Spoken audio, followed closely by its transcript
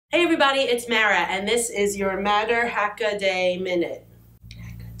Hey everybody, it's Mara, and this is your MatterHackers Minute.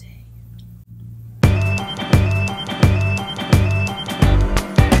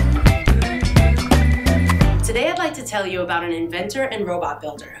 Today I'd like to tell you about an inventor and robot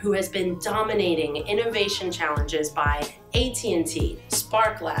builder who has been dominating innovation challenges by AT&T,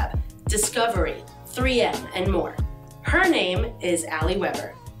 Spark Lab, Discovery, 3M, and more. Her name is Allie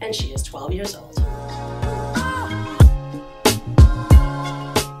Weber, and she is 12 years old.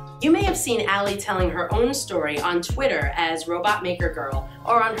 You may have seen Allie telling her own story on Twitter as Robot Maker Girl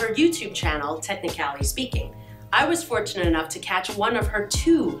or on her YouTube channel, Tech-Nic-Allie Speaking. I was fortunate enough to catch one of her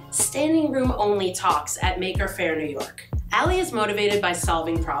 2 standing room only talks at Maker Faire, New York. Allie is motivated by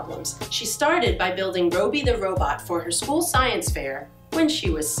solving problems. She started by building Roby the robot for her school science fair when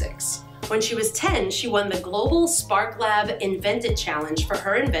she was 6. When she was 10, she won the Global Spark Lab Invent It Challenge for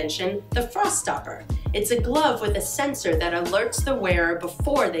her invention, the Frost Stopper. It's a glove with a sensor that alerts the wearer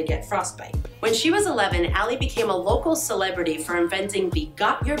before they get frostbite. When she was 11, Allie became a local celebrity for inventing the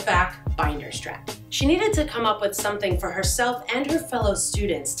Got Your Back binder strap. She needed to come up with something for herself and her fellow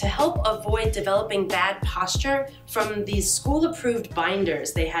students to help avoid developing bad posture from these school-approved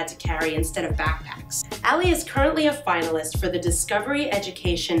binders they had to carry instead of backpacks. Allie is currently a finalist for the Discovery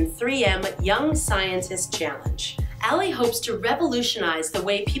Education 3M Young Scientist Challenge. Allie hopes to revolutionize the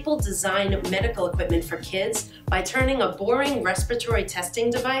way people design medical equipment for kids by turning a boring respiratory testing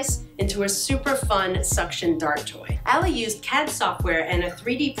device into a super fun suction dart toy. Allie used CAD software and a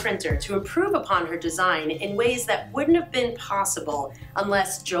 3D printer to improve upon her design in ways that wouldn't have been possible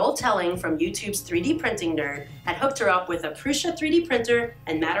unless Joel Telling from YouTube's 3D printing nerd had hooked her up with a Prusa 3D printer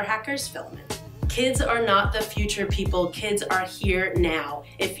and MatterHackers filament. Kids are not the future people, kids are here now.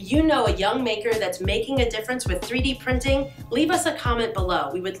 If you know a young maker that's making a difference with 3D printing, leave us a comment below.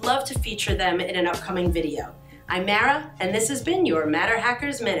 We would love to feature them in an upcoming video. I'm Mara, and this has been your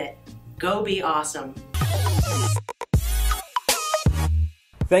MatterHackers Minute. Go be awesome.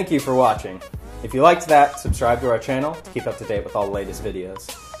 Thank you for watching. If you liked that, subscribe to our channel to keep up to date with all the latest videos.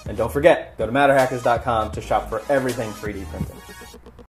 And don't forget, go to MatterHackers.com to shop for everything 3D printing.